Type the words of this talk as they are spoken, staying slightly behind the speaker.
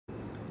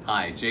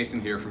Hi,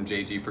 Jason here from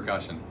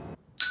JGpercussion.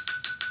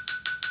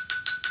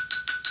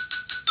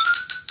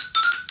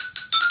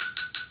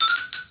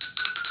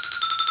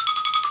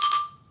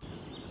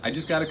 I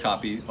just got a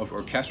copy of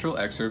Orchestral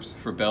Excerpts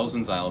for Bells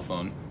and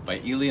Xylophone by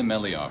Ilya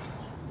Melikhov.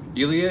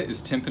 Ilya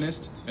is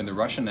timpanist in the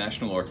Russian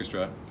National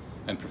Orchestra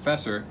and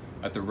professor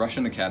at the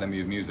Russian Academy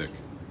of Music.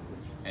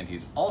 And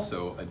he's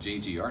also a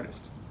JG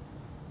artist.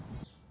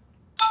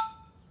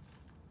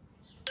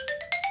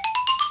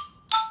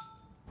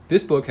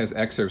 This book has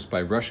excerpts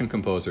by Russian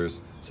composers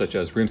such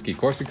as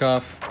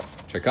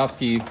Rimsky-Korsakov,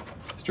 Tchaikovsky,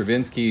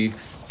 Stravinsky,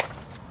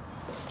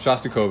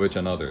 Shostakovich,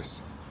 and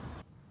others.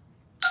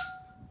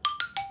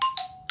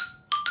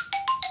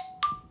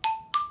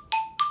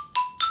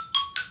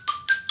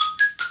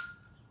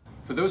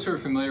 For those who are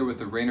familiar with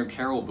the Rainer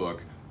Carroll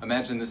book,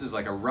 imagine this is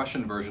like a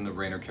Russian version of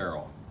Rainer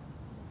Carroll.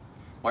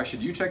 Why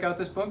should you check out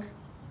this book?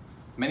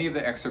 Many of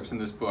the excerpts in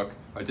this book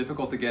are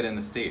difficult to get in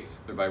the States.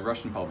 They're by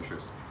Russian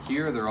publishers.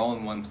 Here, they're all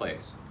in one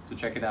place, so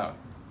check it out.